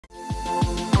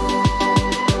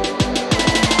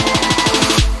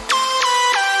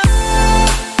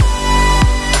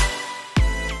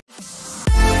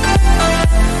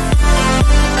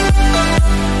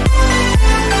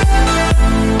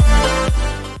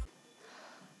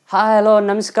Hi hello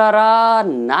ನಮಸ್ಕಾರ,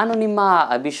 ನಾನು ನಿಮ್ಮ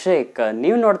ಅಭಿಷೇಕ್.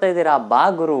 ನೀವು ನೋಡ್ತಾ ಇದ್ದೀರಾ ಬಾ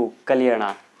ಗುರು ಕಲಿಯೋಣ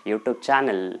ಯೂಟ್ಯೂಬ್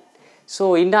ಚಾನೆಲ್. ಸೊ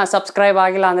ಇನ್ನೂ ಸಬ್ಸ್ಕ್ರೈಬ್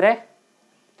ಆಗಿಲ್ಲ ಅಂದರೆ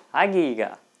ಆಗಿ. ಈಗ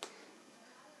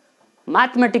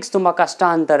ಮ್ಯಾಥಮೆಟಿಕ್ಸ್ ತುಂಬ ಕಷ್ಟ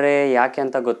ಅಂತಾರೆ, ಯಾಕೆ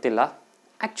ಅಂತ ಗೊತ್ತಿಲ್ಲ.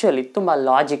 ಆ್ಯಕ್ಚುಲಿ ತುಂಬ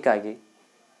ಲಾಜಿಕ್ಕಾಗಿ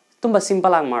ತುಂಬ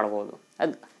ಸಿಂಪಲಾಗಿ ಮಾಡ್ಬೋದು.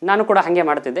 ಅದು ನಾನು ಕೂಡ ಹಾಗೆ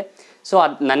ಮಾಡ್ತಿದ್ದೆ. ಸೊ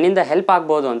ಅದು ನನ್ನಿಂದ ಹೆಲ್ಪ್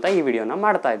ಆಗ್ಬೋದು ಅಂತ ಈ ವಿಡಿಯೋನ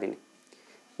ಮಾಡ್ತಾಯಿದ್ದೀನಿ.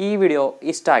 ಈ ವಿಡಿಯೋ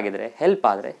ಇಷ್ಟ ಆಗಿದರೆ, ಹೆಲ್ಪ್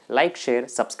ಆದರೆ ಲೈಕ್, ಶೇರ್,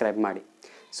 ಸಬ್ಸ್ಕ್ರೈಬ್ ಮಾಡಿ.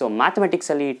 ಸೊ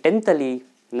ಮ್ಯಾಥಮೆಟಿಕ್ಸಲ್ಲಿ 10th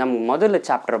ನಮ್ಮ ಮೊದಲ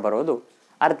ಚಾಪ್ಟರ್ ಬರೋದು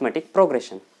arithmetic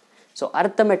progression. So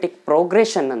arithmetic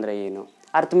progression ಅಂದರೆ ಏನು,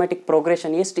 ಅರಿಥಮೆಟಿಕ್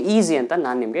ಪ್ರೋಗ್ರೆಷನ್ ಎಷ್ಟು ಈಸಿ ಅಂತ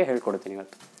ನಾನು ನಿಮಗೆ ಹೇಳ್ಕೊಡ್ತೀನಿ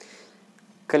ಇವತ್ತು.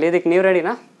 ಕಲಿಯೋದಕ್ಕೆ ನೀವು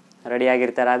ರೆಡಿನಾ?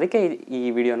 ರೆಡಿಯಾಗಿರ್ತಾರೆ, ಅದಕ್ಕೆ ಈ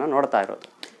ವಿಡಿಯೋನ ನೋಡ್ತಾ ಇರೋದು.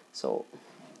 ಸೊ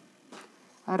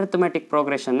ಅರಿಥಮೆಟಿಕ್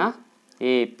ಪ್ರೋಗ್ರೆಷನ್ನ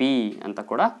AP ಅಂತ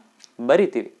ಕೂಡ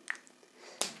ಬರಿತೀವಿ.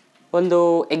 ಒಂದು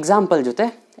ಎಕ್ಸಾಂಪಲ್ ಜೊತೆ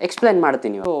ಎಕ್ಸ್ಪ್ಲೇನ್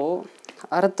ಮಾಡ್ತೀನಿ. ಸೊ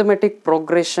ಅರಿಥಮೆಟಿಕ್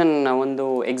ಪ್ರೋಗ್ರೆಷನ್ ಒಂದು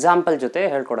ಎಕ್ಸಾಂಪಲ್ ಜೊತೆ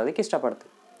ಹೇಳ್ಕೊಡೋದಕ್ಕೆ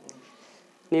ಇಷ್ಟಪಡ್ತೀನಿ.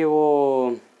 ನೀವು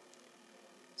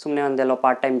ಸುಮ್ಮನೆ ಒಂದೆಲ್ಲೋ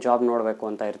ಪಾರ್ಟ್ ಟೈಮ್ ಜಾಬ್ ನೋಡಬೇಕು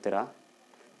ಅಂತ ಇರ್ತೀರಾ,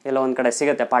 ಎಲ್ಲೋ ಒಂದು ಕಡೆ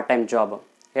ಸಿಗುತ್ತೆ ಪಾರ್ಟ್ ಟೈಮ್ ಜಾಬ್.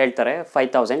 ಹೇಳ್ತಾರೆ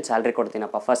 5000 ಸ್ಯಾಲ್ರಿ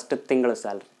ಕೊಡ್ತೀನಪ್ಪ, ಫಸ್ಟ್ ತಿಂಗಳ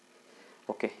ಸ್ಯಾಲ್ರಿ.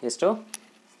 ಓಕೆ, ಎಷ್ಟು?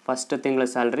 ಫಸ್ಟ್ ತಿಂಗಳ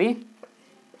ಸ್ಯಾಲ್ರಿ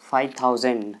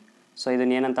 5000. ಸೊ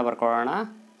ಇದನ್ನ ಏನಂತ ಬರ್ಕೊಳ್ಳೋಣ?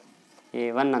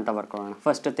 A1 ಅಂತ ಬರ್ಕೊಳ್ಳೋಣ.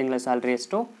 ಫಸ್ಟ್ ತಿಂಗಳ ಸ್ಯಾಲ್ರಿ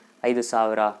ಎಷ್ಟು?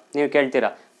 5000. ನೀವು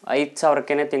ಕೇಳ್ತೀರಾ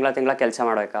 5000ಕ್ಕೇ ತಿಂಗಳ ಕೆಲಸ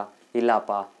ಮಾಡಬೇಕಾ?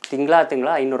 ಇಲ್ಲಪ್ಪ, ತಿಂಗಳ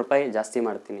 500 ರೂಪಾಯಿ ಜಾಸ್ತಿ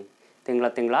ಮಾಡ್ತೀನಿ, ತಿಂಗಳ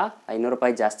 500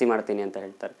 ರೂಪಾಯಿ ಜಾಸ್ತಿ ಮಾಡ್ತೀನಿ ಅಂತ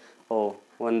ಹೇಳ್ತಾರೆ.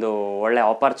 ಒಂದು ಒಳ್ಳೆ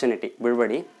ಆಪರ್ಚುನಿಟಿ,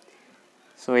 ಬಿಡಬೇಡಿ.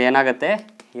 ಸೊ ಏನಾಗುತ್ತೆ,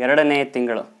 ಎರಡನೇ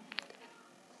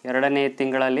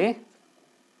ತಿಂಗಳಲ್ಲಿ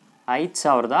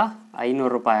 5500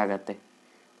 ರೂಪಾಯಿ ಆಗುತ್ತೆ.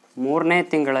 ಮೂರನೇ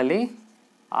ತಿಂಗಳಲ್ಲಿ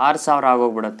 6000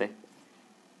 ಆಗೋಗ್ಬಿಡುತ್ತೆ.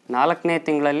 ನಾಲ್ಕನೇ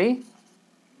ತಿಂಗಳಲ್ಲಿ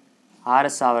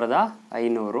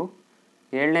 6500.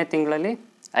 ಐದನೇ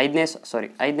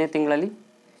ತಿಂಗಳಲ್ಲಿ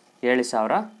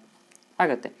 7000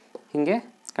 ಆಗುತ್ತೆ. ಹೀಗೆ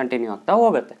ಕಂಟಿನ್ಯೂ ಆಗ್ತಾ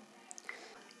ಹೋಗುತ್ತೆ.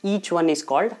 Each one is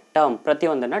called term.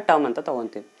 ಪ್ರತಿಯೊಂದನ್ನು ಟರ್ಮ್ ಅಂತ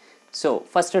ತೊಗೊತೀವಿ. ಸೊ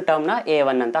ಫಸ್ಟ್ ಟರ್ಮ್ನ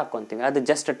A1 ಅಂತ ಹಾಕ್ಕೊತೀವಿ. ಅದು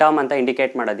ಜಸ್ಟ್ ಟರ್ಮ್ ಅಂತ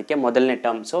ಇಂಡಿಕೇಟ್ ಮಾಡೋದಕ್ಕೆ ಮೊದಲನೇ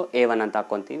ಟರ್ಮ್. ಸೊ A1 ಅಂತ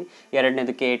ಹಾಕ್ಕೊತೀವಿ.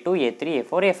 ಎರಡನೇದಕ್ಕೆ A2, A3,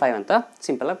 A4, A5 ಅಂತ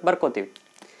ಸಿಂಪಲಾಗಿ ಬರ್ಕೋತೀವಿ.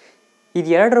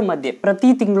 ಇದೆರಡರ ಮಧ್ಯೆ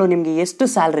ಪ್ರತಿ ತಿಂಗಳು ನಿಮಗೆ ಎಷ್ಟು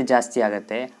ಸ್ಯಾಲ್ರಿ ಜಾಸ್ತಿ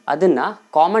ಆಗುತ್ತೆ ಅದನ್ನು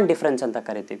ಕಾಮನ್ ಡಿಫ್ರೆನ್ಸ್ ಅಂತ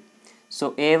ಕರಿತೀವಿ. ಸೊ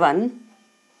A1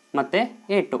 ಮತ್ತು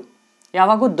A2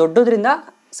 ಯಾವಾಗೂ ದೊಡ್ಡದ್ರಿಂದ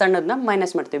ಸಣ್ಣದನ್ನ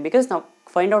ಮೈನಸ್ ಮಾಡ್ತೀವಿ, ಬಿಕಾಸ್ ನಾವು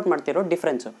ಫೈಂಡ್ ಔಟ್ ಮಾಡ್ತಿರೋ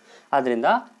ಡಿಫ್ರೆನ್ಸು. ಆದ್ದರಿಂದ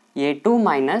A2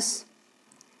 ಮೈನಸ್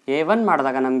A1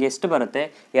 ಮಾಡಿದಾಗ ನಮಗೆ ಎಷ್ಟು ಬರುತ್ತೆ?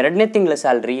 ಎರಡನೇ ತಿಂಗಳ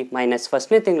ಸ್ಯಾಲ್ರಿ ಮೈನಸ್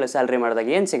ಫಸ್ಟ್ನೇ ತಿಂಗಳ ಸ್ಯಾಲ್ರಿ ಮಾಡಿದಾಗ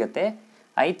ಏನು ಸಿಗುತ್ತೆ?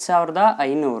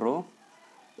 5500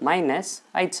 ಮೈನಸ್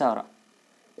 5000.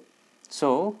 ಸೊ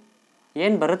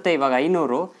ಏನು ಬರುತ್ತೆ ಇವಾಗ?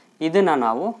 500. ಇದನ್ನು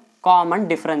ನಾವು ಕಾಮನ್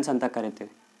ಡಿಫ್ರೆನ್ಸ್ ಅಂತ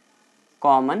ಕರಿತೀವಿ.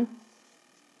 ಕಾಮನ್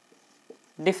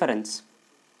ಡಿಫರೆನ್ಸ್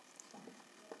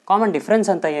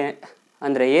ಅಂತ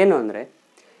ಅಂದರೆ ಏನು ಅಂದರೆ,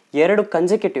 ಎರಡು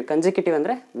ಕನ್ಸಿಕ್ಯೂಟಿವ್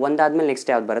ಅಂದರೆ ಒಂದಾದ್ಮೇಲೆ ನೆಕ್ಸ್ಟ್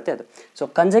ಯಾವ್ದು ಬರುತ್ತೆ ಅದು. ಸೊ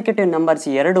ಕನ್ಸಿಕ್ಯೂಟಿವ್ ನಂಬರ್ಸ್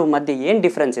ಎರಡು ಮಧ್ಯೆ ಏನು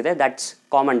ಡಿಫ್ರೆನ್ಸ್ ಇದೆ, ದಟ್ಸ್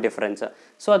ಕಾಮನ್ ಡಿಫ್ರೆನ್ಸ್.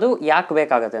 ಸೊ ಅದು ಯಾಕೆ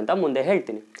ಬೇಕಾಗುತ್ತೆ ಅಂತ ಮುಂದೆ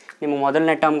ಹೇಳ್ತೀನಿ. ನಿಮಗೆ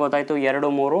ಮೊದಲನೇ ಟರ್ಮ್ ಗೊತ್ತಾಯಿತು, 2,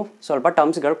 3 ಸ್ವಲ್ಪ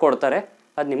ಟರ್ಮ್ಸ್ಗಳು ಕೊಡ್ತಾರೆ,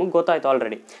 ಅದು ನಿಮಗೆ ಗೊತ್ತಾಯಿತು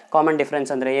ಆಲ್ರೆಡಿ. ಕಾಮನ್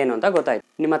ಡಿಫ್ರೆನ್ಸ್ ಅಂದರೆ ಏನು ಅಂತ ಗೊತ್ತಾಯಿತು.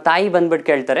 ನಿಮ್ಮ ತಾಯಿ ಬಂದುಬಿಟ್ಟು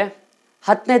ಕೇಳ್ತಾರೆ,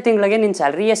 10ನೇ ತಿಂಗಳಿಗೆ ನಿನ್ನ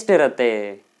ಸ್ಯಾಲ್ರಿ ಎಷ್ಟಿರುತ್ತೆ,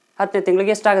 10ನೇ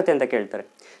ತಿಂಗಳಿಗೆ ಎಷ್ಟಾಗುತ್ತೆ ಅಂತ ಕೇಳ್ತಾರೆ.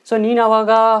 ಸೊ ನೀನು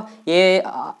ಅವಾಗ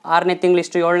 6ನೇ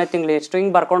ತಿಂಗಳಿಷ್ಟು, 7ನೇ ತಿಂಗಳಿಷ್ಟು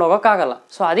ಹಿಂಗೆ ಬರ್ಕೊಂಡು ಹೋಗೋಕ್ಕಾಗಲ್ಲ.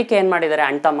 ಸೊ ಅದಕ್ಕೆ ಏನು ಮಾಡಿದ್ದಾರೆ,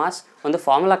 ಅಂಟಮಾಸ್ ಒಂದು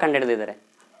ಫಾರ್ಮುಲಾ ಕಂಡುಹಿಡಿದಿದ್ದಾರೆ.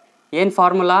 ಏನು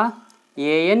formula?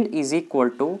 AN =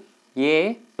 A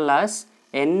 +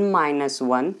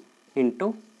 n-1 ×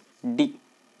 D.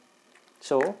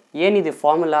 So ಏನಿದೆ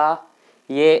ಫಾರ್ಮುಲಾ?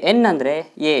 AN ಅಂದರೆ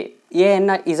AN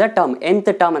is a term, nth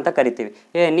term ಅಂತ ಕರಿತೀವಿ.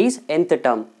 AN is nth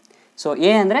term. So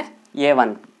A ಅಂದರೆ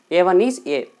A1 ಈಸ್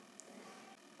A.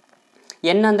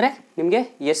 ಎನ್ ಅಂದರೆ ನಿಮಗೆ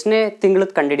ಎಷ್ಟನೇ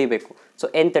ತಿಂಗಳದ್ದು ಕಂಡುಹಿಡಿಬೇಕು. So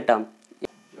nth term.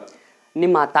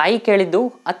 ನಿಮ್ಮ ತಾಯಿ ಕೇಳಿದ್ದು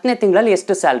 10ನೇ ತಿಂಗಳಲ್ಲಿ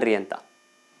ಎಷ್ಟು ಸ್ಯಾಲ್ರಿ ಅಂತ.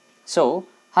 ಸೊ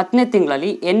 10ನೇ ತಿಂಗಳಲ್ಲಿ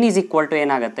n =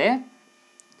 ಏನಾಗುತ್ತೆ?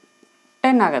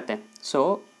 10 ಆಗುತ್ತೆ. ಸೊ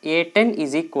A10 =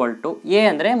 A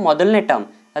ಅಂದರೆ ಮೊದಲನೇ ಟರ್ಮ್,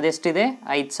 ಅದೆಷ್ಟಿದೆ?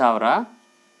 5000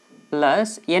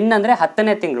 ಪ್ಲಸ್ n ಅಂದರೆ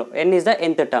 10ನೇ ತಿಂಗಳು, n is the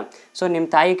nth term. So ನಿಮ್ಮ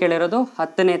ತಾಯಿ ಕೇಳಿರೋದು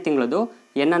 10ನೇ ತಿಂಗಳದು,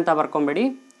 n ಅಂತ ಬರ್ಕೊಂಬೇಡಿ,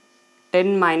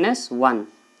 10 - 1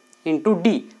 × D.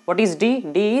 What is D?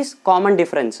 D is common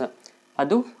difference,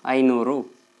 ಅದು 500.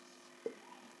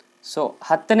 ಸೊ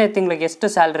 10ನೇ ತಿಂಗಳಿಗೆ ಎಷ್ಟು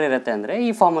ಸ್ಯಾಲ್ರಿ ಇರುತ್ತೆ ಅಂದರೆ ಈ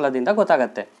ಫಾರ್ಮುಲಾದಿಂದ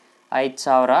ಗೊತ್ತಾಗುತ್ತೆ.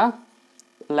 5000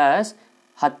 ಪ್ಲಸ್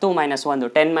 10 - 1,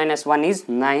 10 - 1 ಈಸ್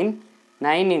 9,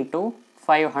 9 ×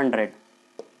 500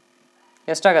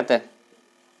 ಎಷ್ಟಾಗತ್ತೆ?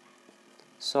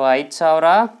 ಸೊ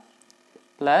 5000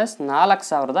 ಪ್ಲಸ್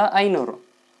 4500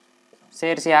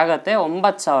 ಸೇರಿಸಿ ಆಗುತ್ತೆ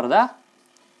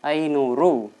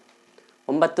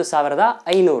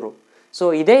 9500. ಸೊ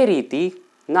ಇದೇ ರೀತಿ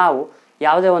ನಾವು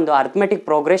ಯಾವುದೇ ಒಂದು ಅರಿಥಮೆಟಿಕ್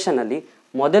ಪ್ರೋಗ್ರೆಷನಲ್ಲಿ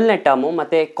ಮೊದಲನೇ ಟರ್ಮು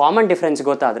ಮತ್ತು ಕಾಮನ್ ಡಿಫ್ರೆನ್ಸ್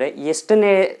ಗೊತ್ತಾದರೆ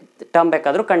ಎಷ್ಟನೇ ಟರ್ಮ್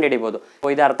ಬೇಕಾದರೂ ಕಂಡುಹಿಡಿಬೋದು.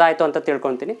 ಇದು ಅರ್ಥ ಆಯಿತು ಅಂತ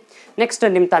ತಿಳ್ಕೊತೀನಿ. ನೆಕ್ಸ್ಟ್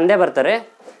ನಿಮ್ಮ ತಂದೆ ಬರ್ತಾರೆ.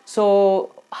 ಸೊ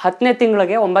 10ನೇ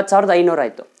ತಿಂಗಳಿಗೆ 9,500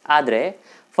 ಆಯಿತು. ಆದರೆ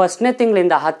ಫಸ್ಟ್ನೇ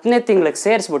ತಿಂಗಳಿಂದ 10ನೇ ತಿಂಗಳಿಗೆ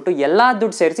ಸೇರಿಸ್ಬಿಟ್ಟು ಎಲ್ಲ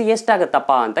ದುಡ್ಡು ಸೇರಿಸಿ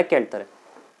ಎಷ್ಟಾಗುತ್ತಪ್ಪ ಅಂತ ಕೇಳ್ತಾರೆ.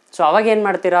 ಸೊ ಅವಾಗ ಏನು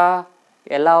ಮಾಡ್ತೀರಾ,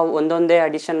 ಎಲ್ಲ ಒಂದೊಂದೇ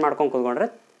ಅಡಿಷನ್ ಮಾಡ್ಕೊಂಡು ಕೂತ್ಕೊಂಡ್ರೆ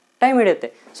ಟೈಮ್ ಹಿಡಿಯುತ್ತೆ.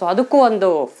 ಸೊ ಅದಕ್ಕೂ ಒಂದು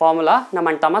ಫಾರ್ಮುಲಾ ನಮ್ಮ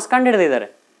ಅಣ್ಣ ತಮಾಸ್ ಕಂಡುಹಿಡಿದಿದ್ದಾರೆ,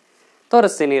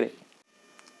 ತೋರಿಸ್ತೀನಿ ರೀ.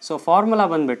 ಸೊ ಫಾರ್ಮುಲಾ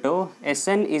ಬಂದುಬಿಟ್ಟು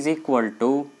SN =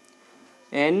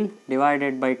 n /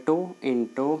 2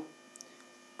 ×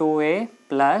 2a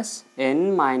 + n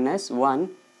 - 1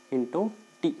 ×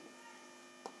 t.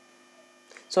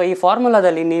 So ಈ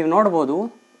ಫಾರ್ಮುಲಾದಲ್ಲಿ ನೀವು ನೋಡ್ಬೋದು,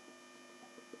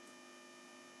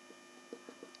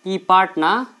 ಈ ಪಾರ್ಟ್ನ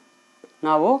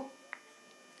ನಾವು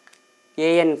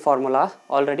an ಫಾರ್ಮುಲಾ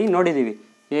ಆಲ್ರೆಡಿ ನೋಡಿದ್ದೀವಿ.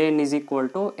 an =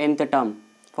 nth term,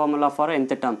 formula for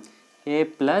nth term a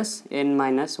 + n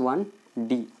 - 1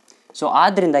 d. So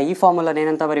ಆದ್ದರಿಂದ ಈ ಫಾರ್ಮುಲಾನ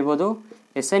ಏನಂತ ಬರಿಬೋದು,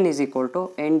 SN =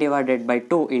 n /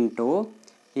 2 ×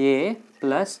 a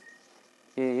 +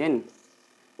 an.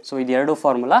 So ಇದೆರಡು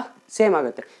ಫಾರ್ಮುಲಾ ಸೇಮ್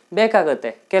ಆಗುತ್ತೆ. ಬೇಕಾಗುತ್ತೆ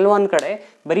ಕೆಲವೊಂದು ಕಡೆ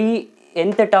ಬರೀ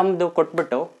nth ಟರ್ಮ್ದು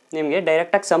ಕೊಟ್ಬಿಟ್ಟು ನಿಮಗೆ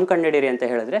ಡೈರೆಕ್ಟಾಗಿ ಸಮ್ ಕಂಡುಹಿಡೀರಿ ಅಂತ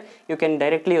ಹೇಳಿದ್ರೆ you can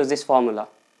directly use this formula,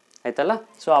 ಆಯ್ತಲ್ಲ.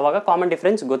 ಸೊ ಆವಾಗ ಕಾಮನ್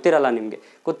ಡಿಫ್ರೆನ್ಸ್ ಗೊತ್ತಿರಲ್ಲ ನಿಮಗೆ,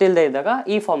 ಗೊತ್ತಿಲ್ಲದೆ ಇದ್ದಾಗ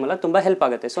ಈ ಫಾರ್ಮುಲಾ ತುಂಬ ಹೆಲ್ಪ್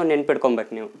ಆಗುತ್ತೆ. ಸೊ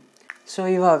ನೆನ್ಪಿಟ್ಕೊಬೇಕು ನೀವು. ಸೊ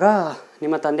ಇವಾಗ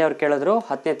ನಿಮ್ಮ ತಂದೆಯವ್ರು ಕೇಳಿದ್ರು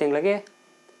 10ನೇ ತಿಂಗಳಿಗೆ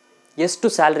ಎಷ್ಟು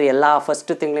ಸ್ಯಾಲ್ರಿ ಎಲ್ಲ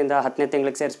ಫಸ್ಟ್ ತಿಂಗಳಿಂದ 10ನೇ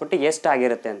ತಿಂಗಳಿಗೆ ಸೇರಿಸ್ಬಿಟ್ಟು ಎಷ್ಟು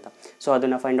ಆಗಿರುತ್ತೆ ಅಂತ. ಸೊ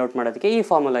ಅದನ್ನು ಫೈಂಡ್ ಔಟ್ ಮಾಡೋದಕ್ಕೆ ಈ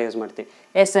ಫಾರ್ಮುಲಾ ಯೂಸ್ ಮಾಡ್ತೀವಿ.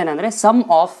 SN ಅಂದರೆ some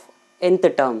of nth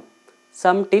term,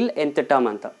 some till nth term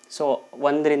ಅಂತ. ಸೊ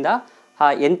 1ರಿಂದ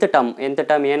nth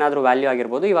ಟರ್ಮ್ ಏನಾದರೂ ವ್ಯಾಲ್ಯೂ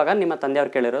ಆಗಿರ್ಬೋದು. ಇವಾಗ ನಿಮ್ಮ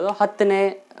ತಂದೆಯವ್ರು ಕೇಳಿರೋದು 10ನೇ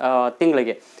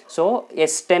ತಿಂಗಳಿಗೆ, ಸೊ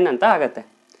S10 ಅಂತ ಆಗುತ್ತೆ.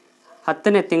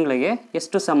 10ನೇ ತಿಂಗಳಿಗೆ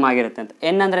ಎಷ್ಟು ಸಮ್ ಆಗಿರುತ್ತೆ ಅಂತ.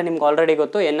 n ಅಂದರೆ ನಿಮ್ಗೆ ಆಲ್ರೆಡಿ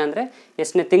ಗೊತ್ತು, n ಅಂದರೆ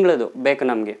ಎಷ್ಟನೇ ತಿಂಗಳದು ಬೇಕು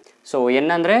ನಮಗೆ. ಸೊ n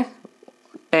ಅಂದರೆ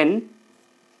 10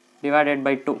 /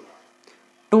 2.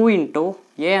 2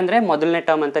 × a ಅಂದರೆ ಮೊದಲನೇ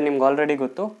ಟರ್ಮ್ ಅಂತ ನಿಮ್ಗೆ ಆಲ್ರೆಡಿ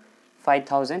ಗೊತ್ತು,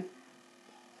 5,000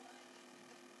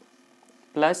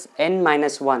 + n -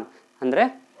 1 ಅಂದರೆ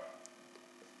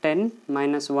 10 -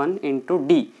 1 ×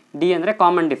 d. d ಅಂದರೆ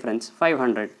common difference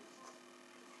 500.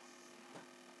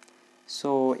 So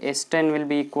S10 will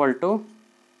be equal to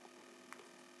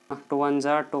 2 1s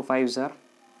are 2 5s are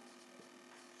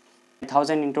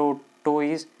 1000 × 2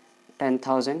 is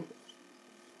 10,000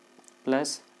 plus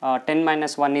 10 -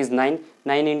 1 is 9.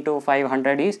 9 ×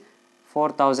 500 is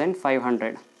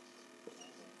 4,500.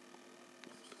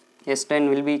 S10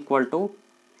 will be equal to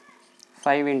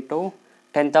 5 ×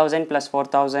 10,000 plus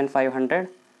 4,500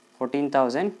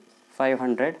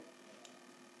 14,500.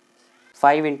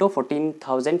 5 ×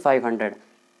 14,500.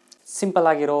 Simple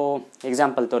ಆಗಿರೋ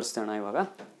example ತೋರಿಸ್ತೇನೆ ಇವಾಗ.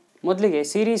 ಮೊದಲಿಗೆ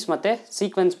ಸೀರೀಸ್ ಮತ್ತು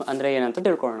ಸೀಕ್ವೆನ್ಸ್ ಅಂದರೆ ಏನಂತ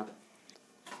ತಿಳ್ಕೊಳ್ಳೋಣ.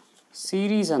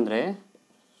 ಸೀರೀಸ್ ಅಂದರೆ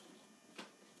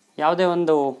ಯಾವುದೇ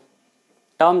ಒಂದು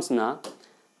ಟರ್ಮ್ಸ್ನ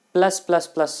 +++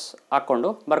 ಹಾಕ್ಕೊಂಡು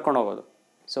ಬರ್ಕೊಂಡು ಹೋಗೋದು.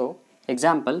 So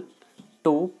example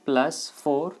 2 +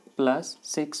 4 +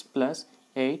 6 +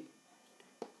 8 ...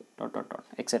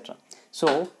 etcetera. ಸೊ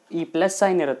ಈ ಪ್ಲಸ್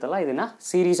ಸೈನ್ ಇರುತ್ತಲ್ಲ, ಇದನ್ನು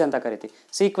ಸೀರೀಸ್ ಅಂತ ಕರಿತೀವಿ.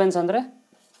 ಸೀಕ್ವೆನ್ಸ್ ಅಂದರೆ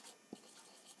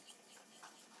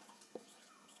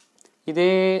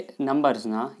ಇದೇ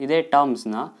ನಂಬರ್ಸ್ನ, ಇದೇ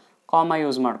ಟರ್ಮ್ಸ್ನ ಕಾಮ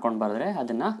ಯೂಸ್ ಮಾಡ್ಕೊಂಡು ಬರೆದ್ರೆ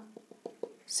ಅದನ್ನು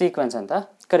ಸೀಕ್ವೆನ್ಸ್ ಅಂತ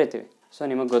ಕರಿತೀವಿ. ಸೊ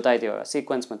ನಿಮಗೆ ಗೊತ್ತಾಯ್ತು ಇವಾಗ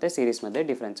ಸೀಕ್ವೆನ್ಸ್ ಮತ್ತು ಸೀರೀಸ್ ಮಧ್ಯೆ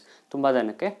ಡಿಫ್ರೆನ್ಸ್. ತುಂಬ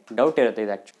ಜನಕ್ಕೆ ಡೌಟ್ ಇರುತ್ತೆ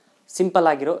ಇದು. ಆ್ಯಕ್ಚುಲಿ ಸಿಂಪಲ್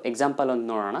ಆಗಿರೋ ಎಕ್ಸಾಂಪಲ್ ಒಂದು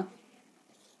ನೋಡೋಣ.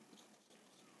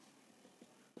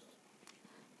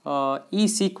 ಈ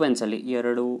ಸೀಕ್ವೆನ್ಸಲ್ಲಿ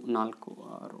 2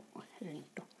 4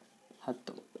 6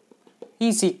 8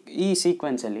 10 ಈ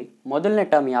ಸೀಕ್ವೆನ್ಸಲ್ಲಿ ಮೊದಲನೇ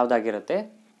ಟರ್ಮ್ ಯಾವುದಾಗಿರುತ್ತೆ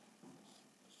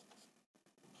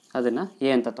ಅದನ್ನು ಎ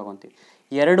ಅಂತ ತೊಗೊತೀವಿ.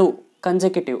 2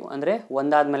 ಕನ್ಸೆಕ್ಯೂಟಿವ್ ಅಂದರೆ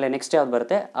ಒಂದಾದಮೇಲೆ ನೆಕ್ಸ್ಟ್ ಯಾವ್ದು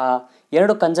ಬರುತ್ತೆ, ಆ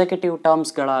 2 ಕನ್ಸೆಕ್ಯೂಟಿವ್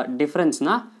ಟರ್ಮ್ಸ್ಗಳ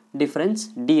ಡಿಫ್ರೆನ್ಸ್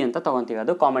ಡಿ ಅಂತ ತೊಗೊತೀವಿ.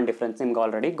 ಅದು ಕಾಮನ್ ಡಿಫ್ರೆನ್ಸ್, ನಿಮ್ಗೆ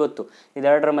ಆಲ್ರೆಡಿ ಗೊತ್ತು.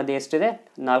 ಇದೆರಡರ ಮಧ್ಯೆ ಎಷ್ಟಿದೆ,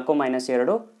 4 -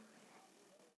 2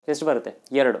 ಎಷ್ಟು ಬರುತ್ತೆ,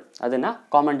 2. ಅದನ್ನು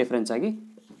ಕಾಮನ್ ಡಿಫ್ರೆನ್ಸ್ ಆಗಿ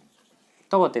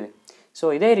ತೊಗೋತೀವಿ. ಸೊ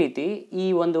ಇದೇ ರೀತಿ ಈ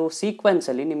ಒಂದು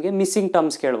ಸೀಕ್ವೆನ್ಸಲ್ಲಿ ನಿಮಗೆ ಮಿಸ್ಸಿಂಗ್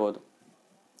ಟರ್ಮ್ಸ್ ಕೇಳ್ಬೋದು,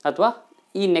 ಅಥವಾ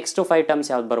ಈ ನೆಕ್ಸ್ಟು 5 ಟರ್ಮ್ಸ್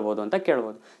ಯಾವ್ದು ಬರ್ಬೋದು ಅಂತ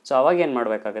ಕೇಳ್ಬೋದು. ಸೊ ಅವಾಗ ಏನು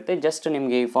ಮಾಡಬೇಕಾಗತ್ತೆ, ಜಸ್ಟ್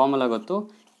ನಿಮಗೆ ಈ ಫಾರ್ಮುಲಾ ಗೊತ್ತು,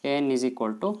 n =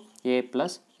 a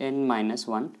 + n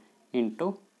 - 1 ×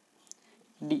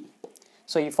 d.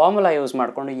 So ಈ ಫಾರ್ಮುಲಾ ಯೂಸ್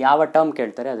ಮಾಡಿಕೊಂಡು ಯಾವ ಟರ್ಮ್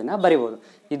ಕೇಳ್ತಾರೆ ಅದನ್ನು ಬರಿಬೋದು.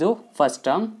 ಇದು ಫಸ್ಟ್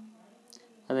ಟರ್ಮ್,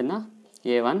 ಅದನ್ನು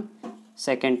a1,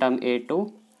 second term a2,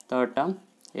 third term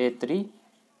a3,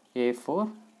 a4,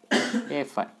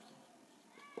 a5.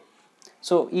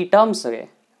 So ಈ ಟರ್ಮ್ಸ್ಗೆ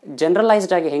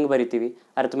ಜನರಲೈಸ್ಡ್ ಆಗಿ ಹೆಂಗೆ ಬರಿತೀವಿ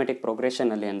ಅರಿಥಮೆಟಿಕ್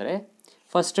ಪ್ರೋಗ್ರೆಷನಲ್ಲಿ ಅಂದರೆ,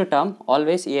 ಫಸ್ಟ್ ಟರ್ಮ್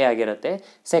ಆಲ್ವೇಸ್ ಎ ಆಗಿರುತ್ತೆ.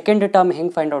 ಸೆಕೆಂಡ್ ಟರ್ಮ್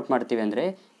ಹೆಂಗೆ ಫೈಂಡ್ ಔಟ್ ಮಾಡ್ತೀವಿ ಅಂದರೆ,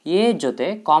 ಎ ಜೊತೆ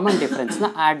ಕಾಮನ್ ಡಿಫ್ರೆನ್ಸ್ನ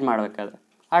ಆ್ಯಡ್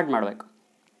ಮಾಡಬೇಕು.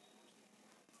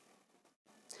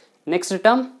 Next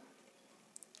term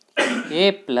A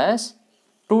plus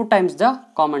 2 times the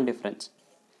common difference.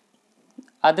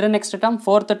 ಅದರ next term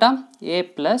fourth term A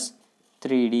plus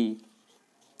 3d.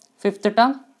 Fifth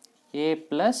term A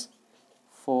plus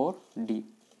 4d.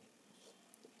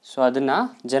 So ಅದನ್ನು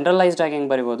generalised ಆಗಿ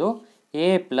ಹೆಂಗೆ ಬರಿಬೋದು, A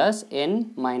plus N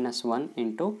minus 1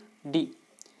 into D.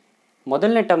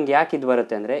 ಮೊದಲನೇ ಟರ್ಮ್ಗೆ ಯಾಕೆ ಇದು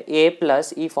ಬರುತ್ತೆ ಅಂದರೆ ಎ ಪ್ಲಸ್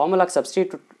ಈ ಫಾರ್ಮುಲಾಗೆ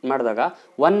ಸಬ್ಸ್ಟಿಟ್ಯೂಟ್ ಮಾಡಿದಾಗ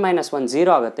 1 ಮೈನಸ್ 1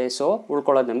 0 ಆಗುತ್ತೆ. ಸೊ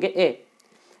ಉಳ್ಕೊಳ್ಳೋದು ನಮಗೆ ಎ.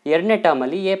 ಎರಡನೇ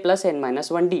ಟರ್ಮಲ್ಲಿ A plus N minus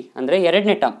 1 D ಅಂದರೆ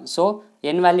ಎರಡನೇ ಟರ್ಮ್. ಸೊ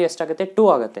ಎನ್ ವ್ಯಾಲ್ಯೂ ಎಷ್ಟಾಗುತ್ತೆ 2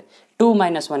 ಆಗುತ್ತೆ. 2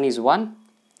 minus 1 is 1.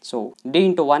 So D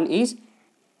into 1 is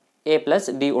A plus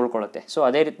D ಉಳ್ಕೊಳ್ಳುತ್ತೆ. So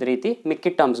ಅದೇ ರೀತಿ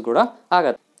ಮಿಕ್ಕಿದ ಟರ್ಮ್ಸ್ ಕೂಡ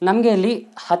ಆಗುತ್ತೆ. ನಮಗೆ ಇಲ್ಲಿ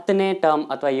 10ನೇ ಟರ್ಮ್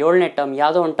ಅಥವಾ 7ನೇ ಟರ್ಮ್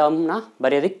ಯಾವುದೋ ಒಂದು ಟರ್ಮ್ನ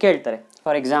ಬರೆಯೋದಕ್ಕೆ ಕೇಳ್ತಾರೆ.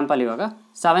 ಫಾರ್ ಎಕ್ಸಾಂಪಲ್ ಇವಾಗ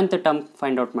 7th ಟರ್ಮ್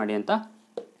ಫೈಂಡ್ ಔಟ್ ಮಾಡಿ ಅಂತ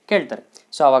ಕೇಳ್ತಾರೆ.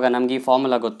 ಸೊ ಆವಾಗ ನಮಗೆ ಈ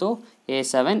ಫಾರ್ಮುಲಾ ಗೊತ್ತು.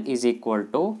 A7 ಈಸ್ ಈಕ್ವಲ್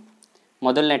ಟು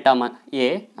ಮೊದಲನೇ ಟರ್ಮ್ ಎ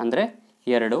ಅಂದರೆ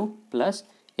 2 ಪ್ಲಸ್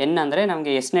ಎನ್ ಅಂದರೆ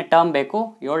ನಮಗೆ ಎಷ್ಟನೇ ಟರ್ಮ್ ಬೇಕು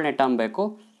 7ನೇ ಟರ್ಮ್ ಬೇಕು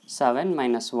 7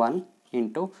 ಮೈನಸ್ 1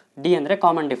 ಇಂಟು ಡಿ ಅಂದರೆ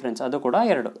ಕಾಮನ್ ಡಿಫ್ರೆನ್ಸ್ ಅದು ಕೂಡ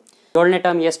 2. 7ನೇ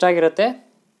term ಎಷ್ಟಾಗಿರುತ್ತೆ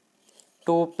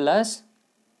 2 plus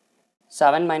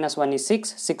 7 minus 1 is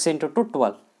 6. 6 into 2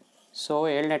 12. So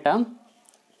 7ನೇ term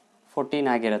 14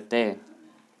 ಆಗಿರುತ್ತೆ.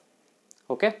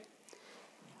 ಓಕೆ,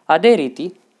 ಅದೇ ರೀತಿ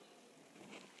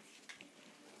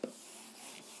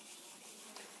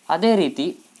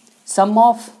some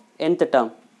of nth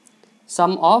term,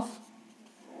 some of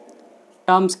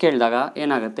terms ಕೇಳಿದಾಗ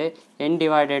ಏನಾಗುತ್ತೆ n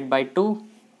divided by 2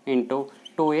 into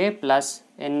 2a plus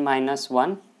n minus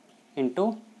 1 into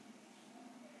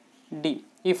D.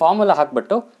 ಈ ಫಾರ್ಮುಲಾ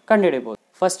ಹಾಕ್ಬಿಟ್ಟು ಕಂಡುಹಿಡಿಬೋದು.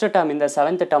 ಫಸ್ಟ್ ಟರ್ಮಿಂದ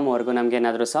 7th ಟರ್ಮ್ವರೆಗೂ ನಮ್ಗೆ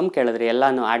ಏನಾದರೂ ಸಮ್ ಕೇಳಿದ್ರೆ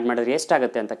ಎಲ್ಲನೂ ಆ್ಯಡ್ ಮಾಡಿದ್ರೆ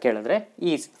ಎಷ್ಟಾಗುತ್ತೆ ಅಂತ ಕೇಳಿದ್ರೆ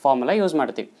ಈ ಫಾರ್ಮುಲಾ ಯೂಸ್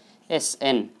ಮಾಡ್ತೀವಿ.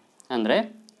 Sn ಅಂದರೆ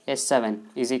S7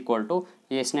 ಈಸ್ ಈಕ್ವಲ್ ಟು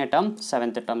ಎಷ್ಟನೇ term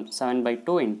 7th term 7 by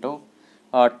 2 into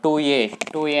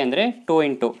 2a ಅಂದರೆ 2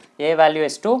 ಇಂಟು ಎ ವ್ಯಾಲ್ಯೂ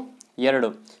ಎಷ್ಟು 2.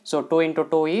 So 2 into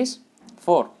 2 is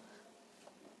 4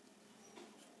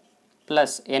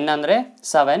 plus N ಅಂದರೆ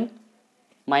 7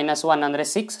 ಮೈನಸ್ 1 ಅಂದರೆ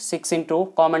 6. 6 into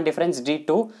common difference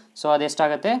D2. So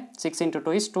ಅದೆಷ್ಟಾಗುತ್ತೆ 6 into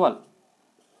 2 is 12.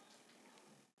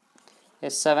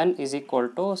 S7 is equal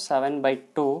to 7 by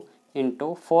 2 into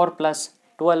 4 plus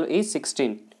 12 is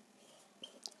 16.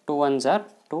 2 1s are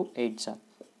 2 8s are.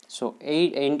 So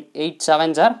 8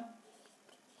 7s are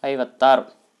 56.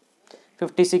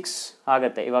 56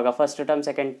 ಆಗುತ್ತೆ. ಇವಾಗ first term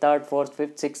second third fourth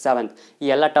fifth six seventh ಈ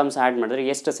ಎಲ್ಲ terms add ಮಾಡಿದ್ರೆ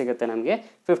ಎಷ್ಟು ಸಿಗುತ್ತೆ ನಮಗೆ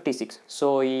 56. So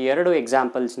ಈ ಎರಡು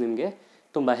ಎಕ್ಸಾಂಪಲ್ಸ್ ನಿಮಗೆ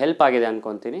ತುಂಬ ಹೆಲ್ಪ್ ಆಗಿದೆ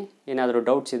ಅಂದ್ಕೊತೀನಿ. ಏನಾದರೂ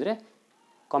ಡೌಟ್ಸ್ ಇದ್ದರೆ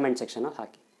ಕಾಮೆಂಟ್ ಸೆಕ್ಷನಲ್ಲಿ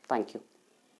ಹಾಕಿ. Thank you.